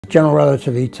General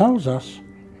relativity tells us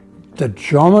the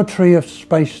geometry of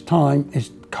space-time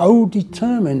is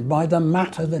co-determined by the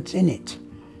matter that's in it.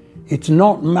 It's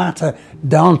not matter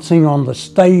dancing on the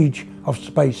stage of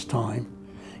space-time.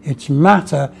 It's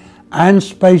matter and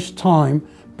space-time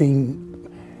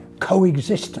being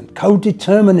coexistent,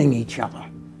 co-determining each other.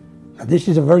 Now, this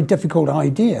is a very difficult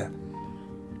idea,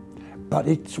 but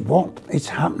it's what's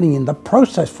happening in the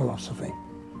process philosophy,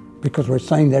 because we're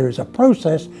saying there is a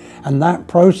process, and that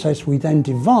process we then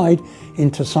divide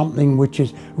into something which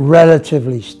is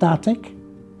relatively static,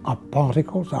 our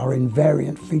particles, our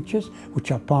invariant features,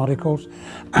 which are particles,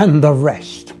 and the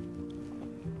rest.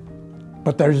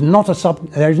 But there is not a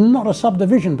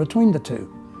subdivision between the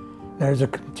two. There is a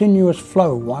continuous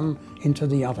flow, one into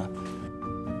the other.